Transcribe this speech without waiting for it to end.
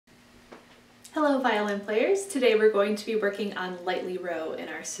Hello violin players! Today we're going to be working on Lightly Row in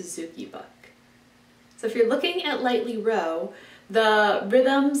our Suzuki book. So if you're looking at Lightly Row, the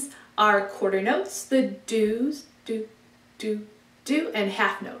rhythms are quarter notes, the do's, do, do, do, and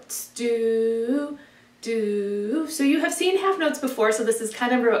half notes. Do, do. So you have seen half notes before, so this is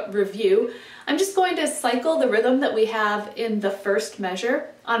kind of a review. I'm just going to cycle the rhythm that we have in the first measure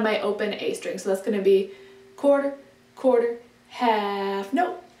on my open A string. So that's going to be quarter, quarter, half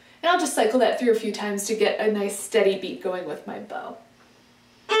note. And I'll just cycle that through a few times to get a nice steady beat going with my bow.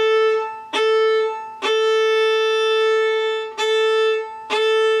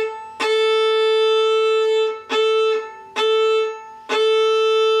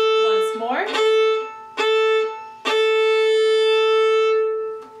 Once more.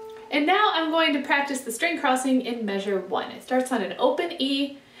 And now I'm going to practice the string crossing in measure 1. It starts on an open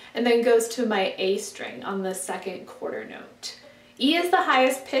E and then goes to my A string on the second quarter note. E is the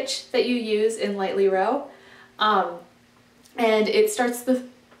highest pitch that you use in Lightly Row, and it starts the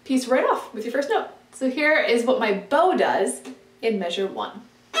piece right off with your first note. So here is what my bow does in measure 1.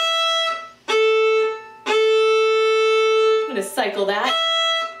 I'm going to cycle that.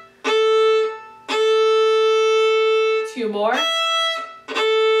 2 more.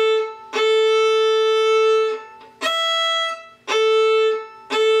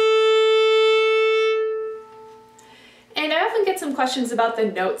 Some questions about the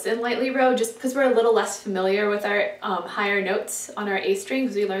notes in Lightly Row just because we're a little less familiar with our higher notes on our A string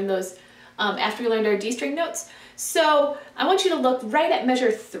because we learned those after we learned our D string notes. So I want you to look right at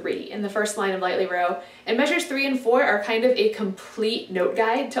measure 3 in the first line of Lightly Row, and measures 3 and 4 are kind of a complete note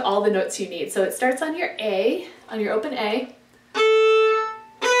guide to all the notes you need. So it starts on your A, on your open A,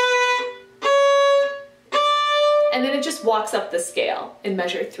 and then it just walks up the scale in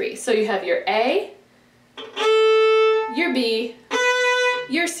measure 3. So you have your A, your B,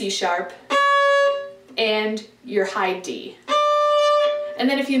 your C sharp, and your high D. And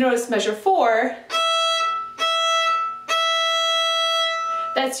then if you notice measure 4,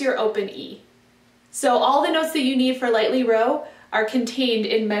 that's your open E. So all the notes that you need for Lightly Row are contained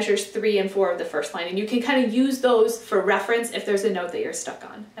in measures 3 and 4 of the first line, and you can kind of use those for reference if there's a note that you're stuck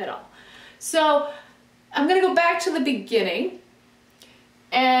on at all. So I'm going to go back to the beginning,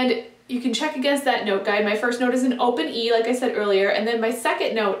 and you can check against that note guide. My first note is an open E, like I said earlier, and then my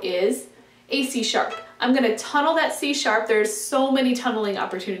second note is a C sharp. I'm going to tunnel that C sharp. There's so many tunneling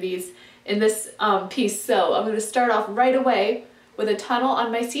opportunities in this piece, so I'm going to start off right away with a tunnel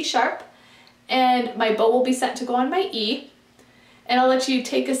on my C sharp, and my bow will be set to go on my E, and I'll let you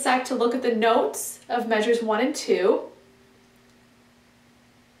take a sec to look at the notes of measures 1 and 2.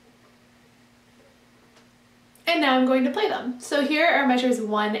 And now I'm going to play them. So here are measures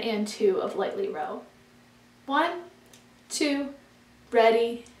 1 and 2 of Lightly Row. 1, 2,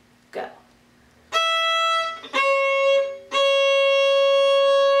 ready, go.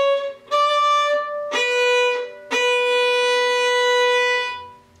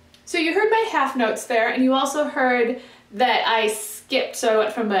 So you heard my half notes there, and you also heard that I skipped. So I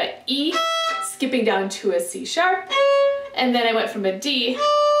went from a E, skipping down to a C sharp, and then I went from a D,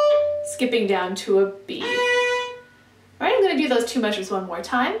 skipping down to a B. All right, I'm going to do those 2 measures one more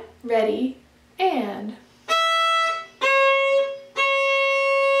time. Ready, and...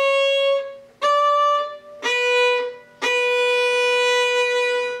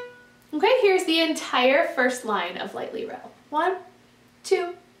 Okay, here's the entire first line of Lightly Row. 1,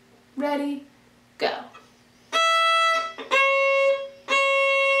 2, ready, go.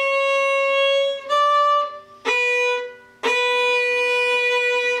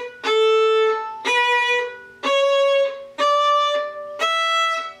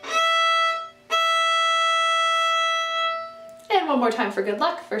 One more time for good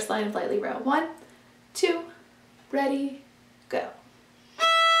luck. First line of Lightly Row. 1, 2, ready, go.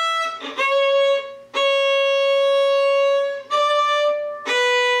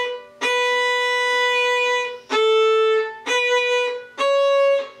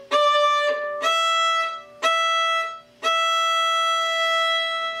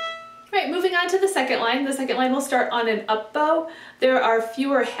 Right, moving on to the second line. The second line will start on an up bow. There are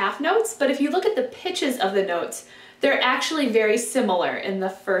fewer half notes, but if you look at the pitches of the notes, they're actually very similar in the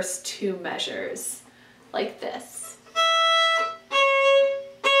first 2 measures, like this.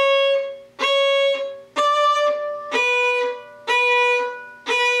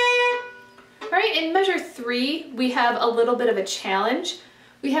 All right, in measure 3, we have a little bit of a challenge.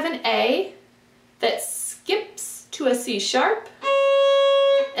 We have an A that skips to a C sharp,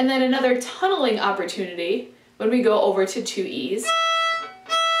 and then another tunneling opportunity when we go over to 2 E's.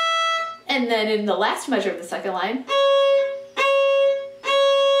 And then in the last measure of the second line,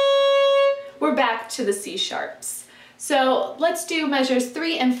 we're back to the C sharps. So let's do measures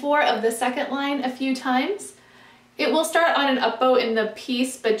 3 and 4 of the second line a few times. It will start on an up bow in the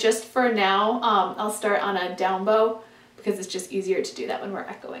piece, but just for now, I'll start on a down bow because it's just easier to do that when we're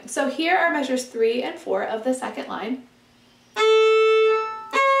echoing. So here are measures 3 and 4 of the second line.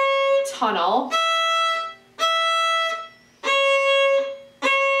 Tunnel.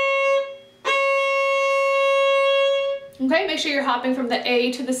 Okay, make sure you're hopping from the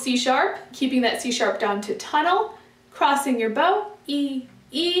A to the C sharp, keeping that C sharp down to tunnel, crossing your bow, E,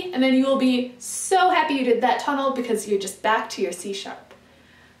 E, and then you will be so happy you did that tunnel because you're just back to your C sharp.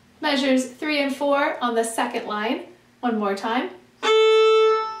 Measures 3 and 4 on the second line, one more time.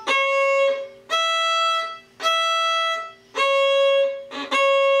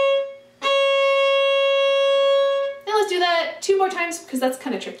 Now let's do that 2 more times because that's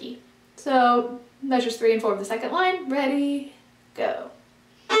kind of tricky. So measures 3 and 4 of the second line, ready, go.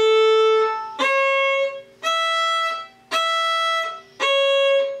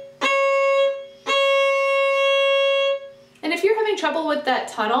 And if you're having trouble with that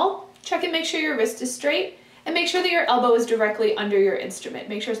tunnel, check and make sure your wrist is straight and make sure that your elbow is directly under your instrument.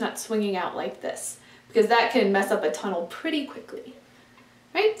 Make sure it's not swinging out like this because that can mess up a tunnel pretty quickly.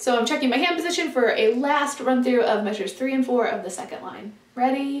 Right, so I'm checking my hand position for a last run through of measures 3 and 4 of the second line.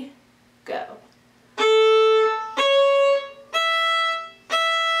 Ready, go.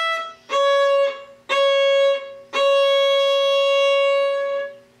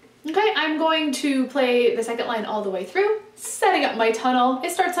 Okay, I'm going to play the second line all the way through, setting up my tunnel.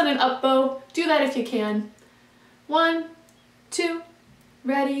 It starts on an up bow. Do that if you can. 1, 2,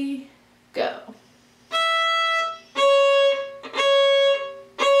 ready, go.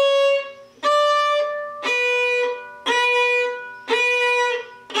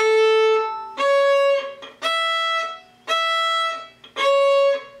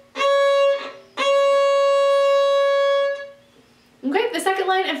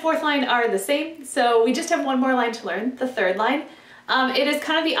 Fourth line are the same, so we just have one more line to learn, the third line. It is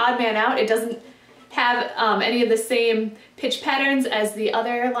kind of the odd man out. It doesn't have any of the same pitch patterns as the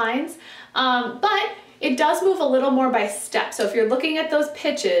other lines, but it does move a little more by step. So if you're looking at those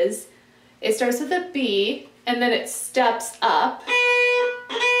pitches, it starts with a B and then it steps up.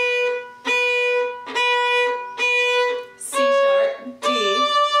 C sharp, D,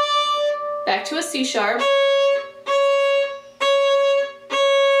 back to a C sharp,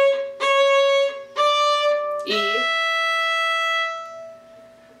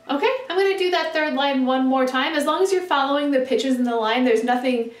 third line one more time. As long as you're following the pitches in the line, there's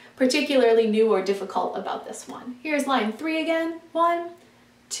nothing particularly new or difficult about this one. Here's line 3 again. 1,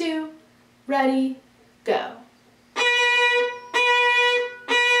 2, ready, go.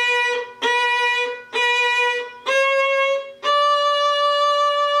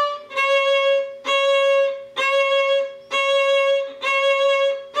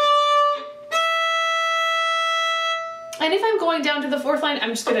 And if I'm going down to the fourth line,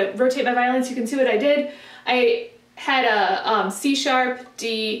 I'm just gonna rotate my violin so you can see what I did. I had a C sharp,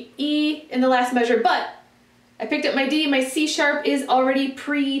 D, E in the last measure, but I picked up my D, my C sharp is already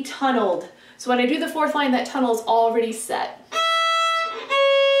pre-tunneled. So when I do the fourth line, that tunnel is already set.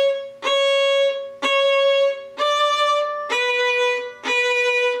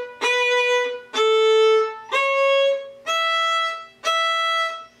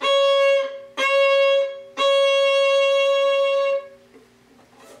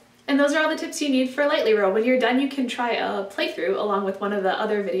 And those are all the tips you need for lightly row. When you're done, you can try a playthrough along with one of the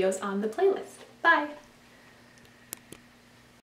other videos on the playlist. Bye!